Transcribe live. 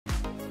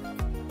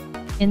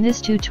In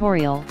this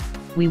tutorial,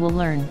 we will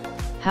learn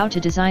how to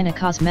design a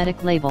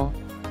cosmetic label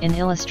in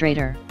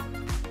Illustrator.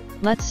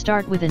 Let's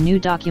start with a new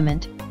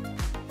document.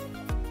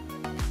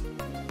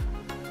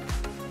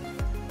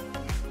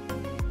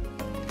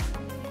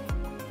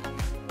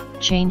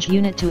 Change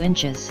unit to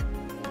inches.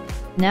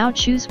 Now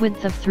choose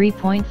width of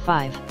 3.5.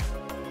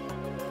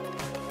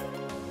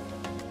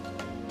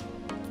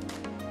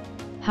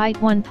 Height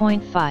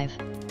 1.5.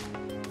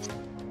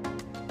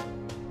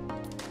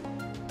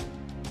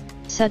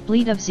 Set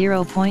bleed of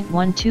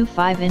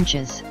 0.125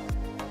 inches.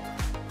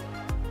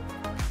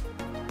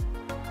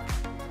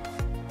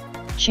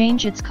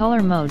 Change its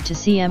color mode to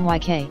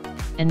CMYK,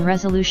 and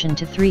resolution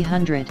to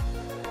 300.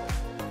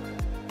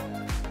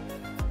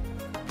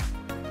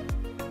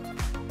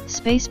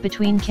 Space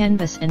between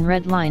canvas and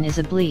red line is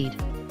a bleed.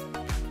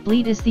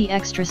 Bleed is the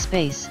extra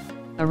space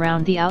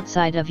around the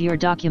outside of your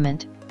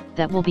document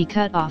that will be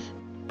cut off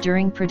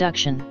during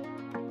production.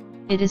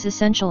 It is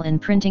essential in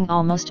printing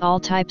almost all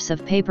types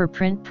of paper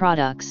print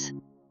products.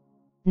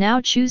 Now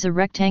choose a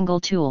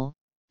rectangle tool,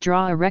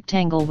 draw a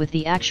rectangle with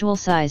the actual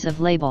size of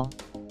label.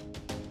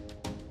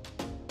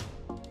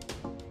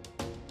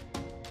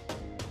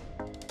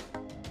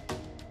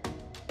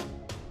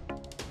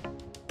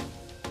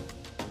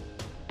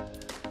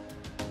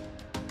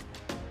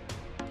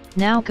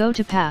 Now go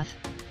to Path,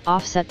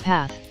 Offset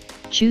Path,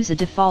 choose a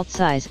default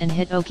size and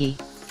hit OK.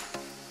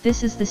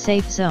 This is the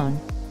safe zone.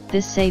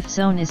 This safe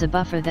zone is a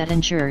buffer that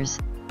ensures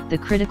the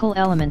critical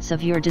elements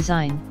of your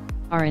design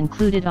are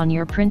included on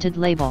your printed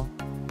label.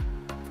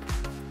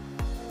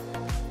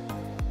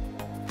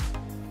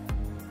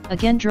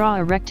 Again, draw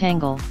a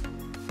rectangle.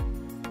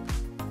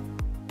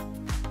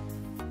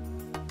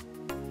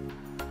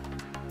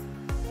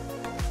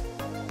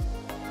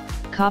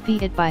 Copy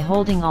it by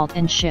holding Alt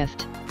and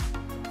Shift.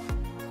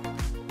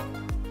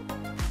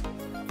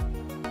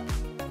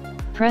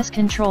 Press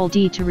Ctrl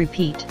D to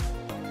repeat.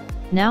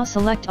 Now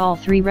select all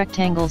three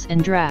rectangles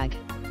and drag.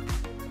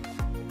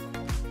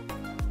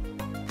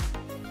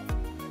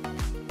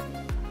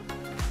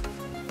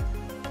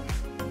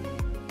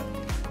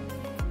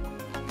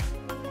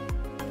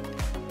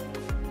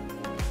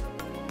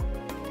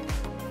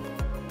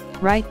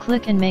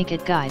 Right-click and make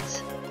it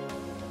guides.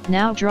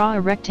 Now draw a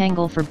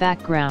rectangle for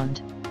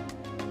background.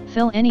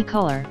 Fill any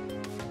color.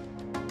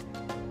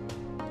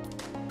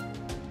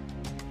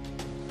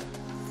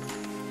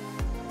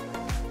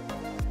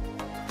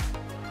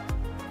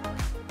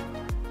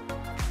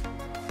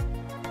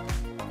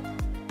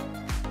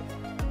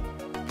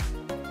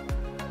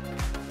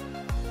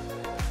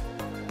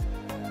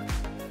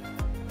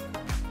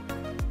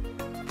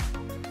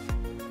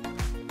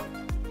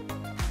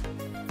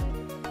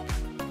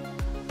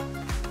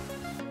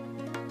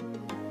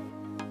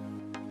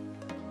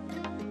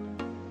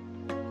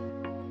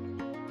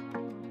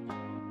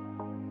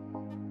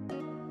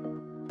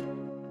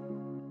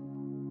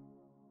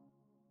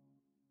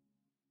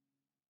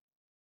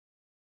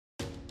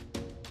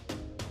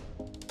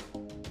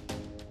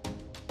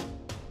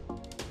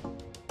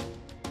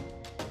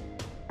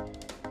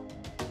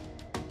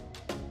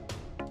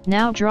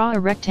 Now draw a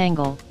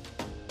rectangle.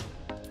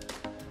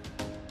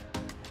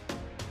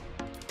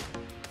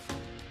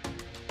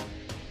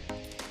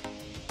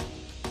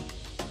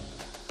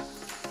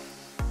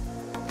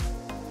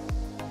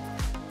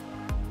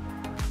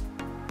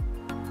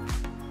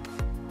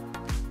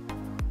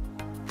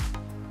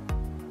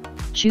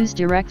 Choose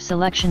Direct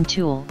Selection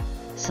tool,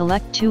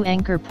 select two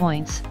anchor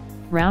points,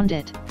 round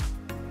it.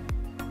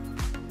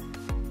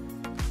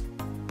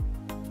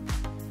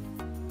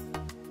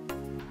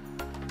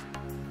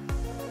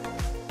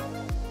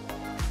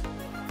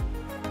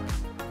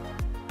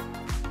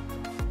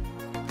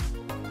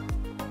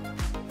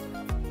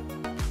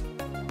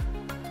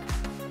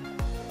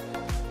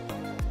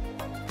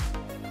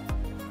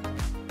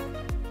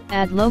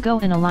 Add logo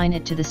and align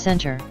it to the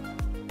center.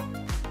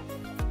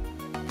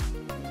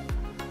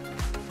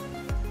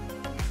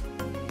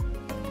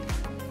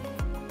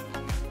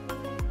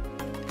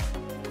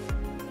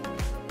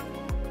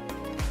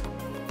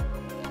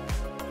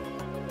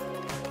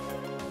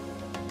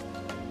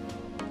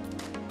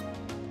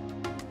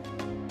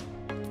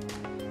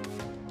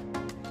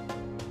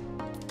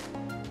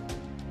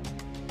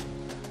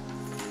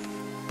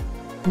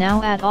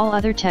 Now add all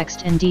other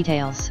text and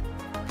details.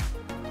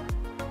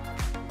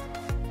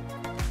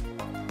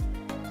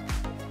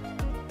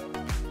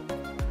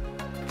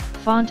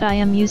 Font I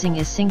am using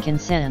is Sync and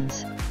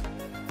Sans.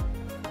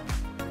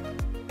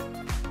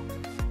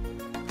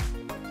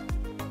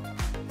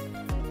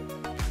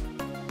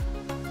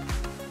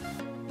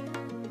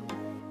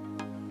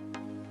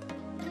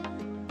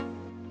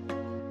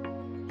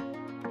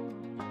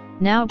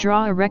 Now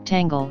draw a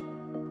rectangle.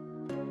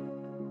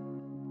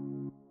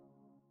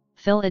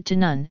 Fill it to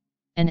none,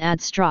 and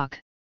add stroke.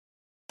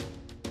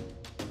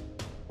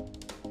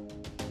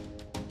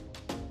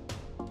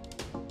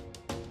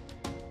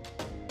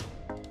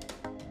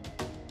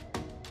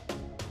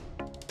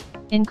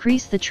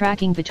 Increase the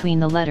tracking between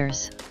the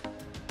letters.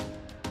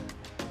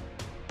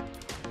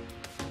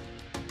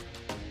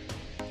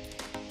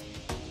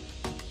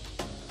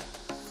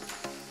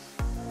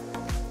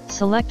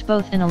 Select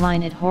both and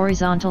align it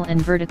horizontal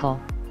and vertical.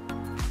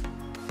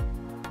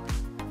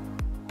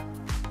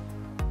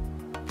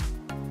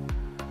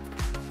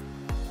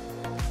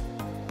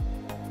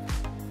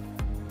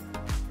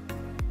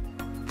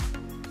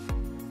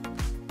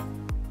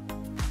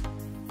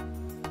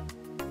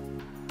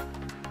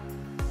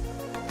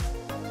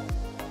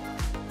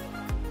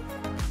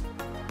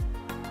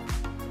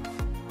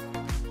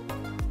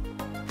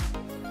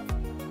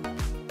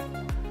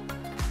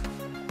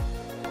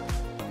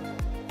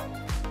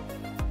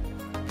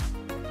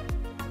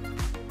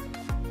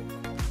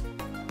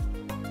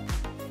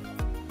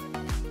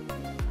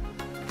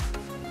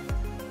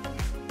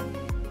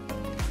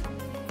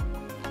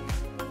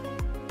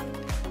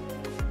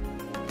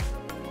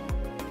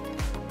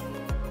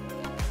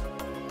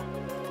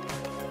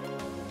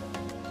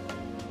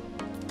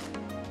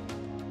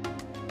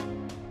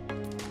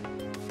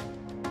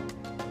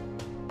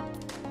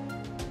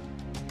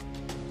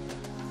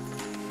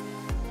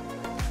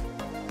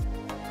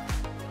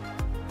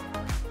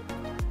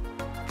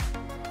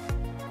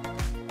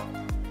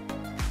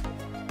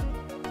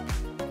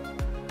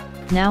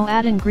 Now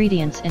add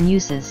ingredients and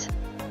uses.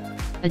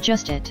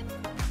 Adjust it.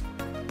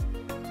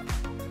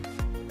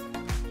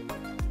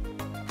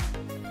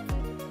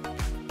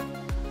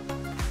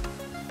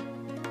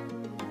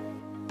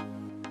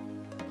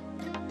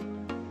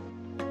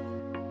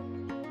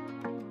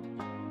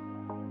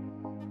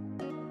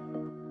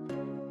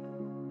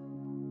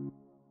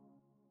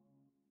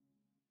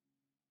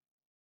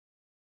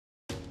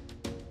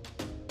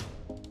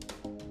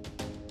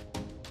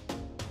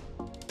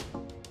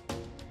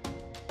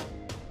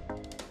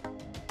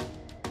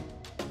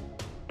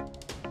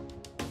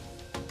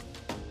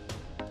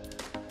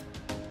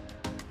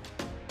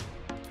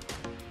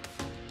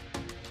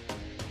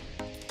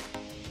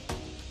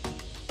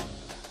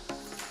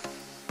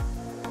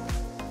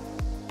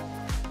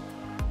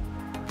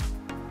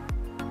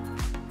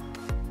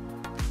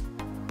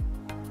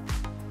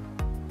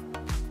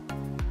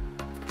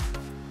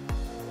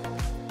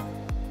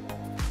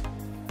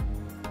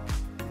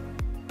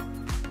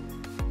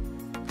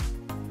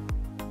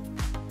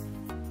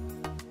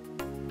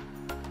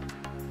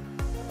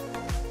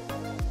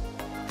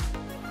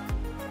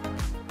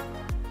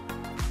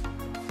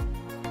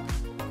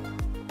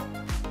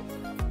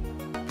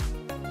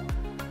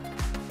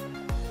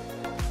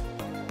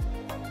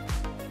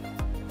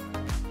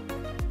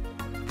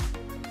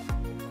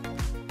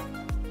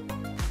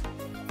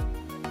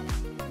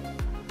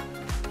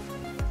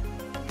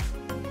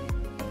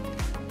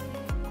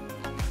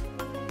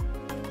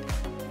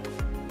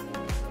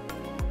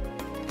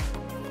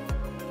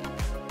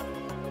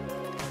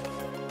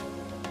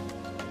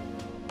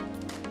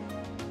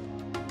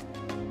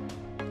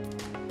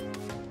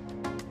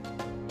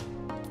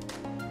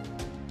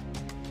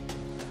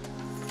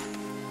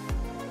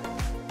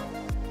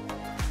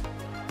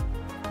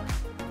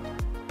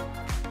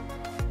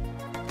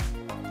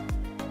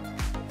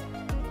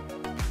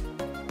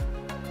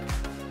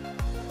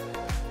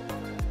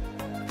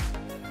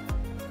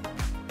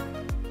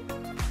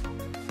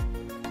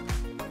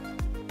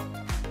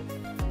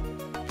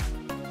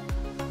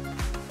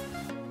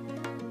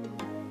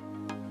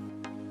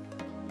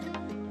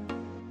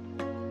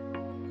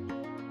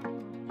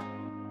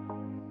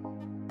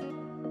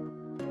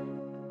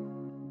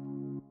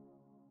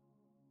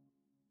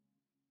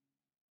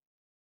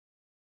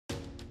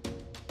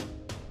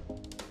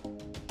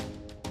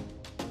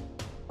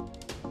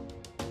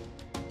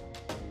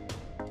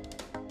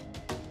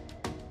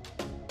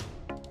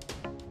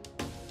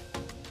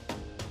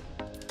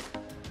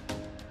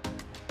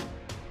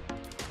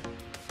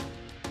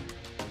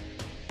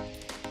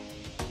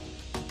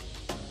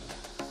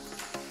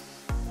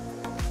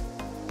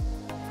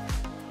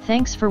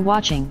 Thanks for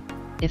watching.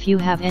 If you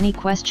have any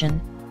question,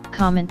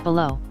 comment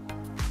below.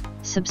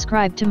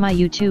 Subscribe to my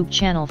YouTube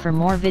channel for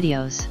more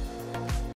videos.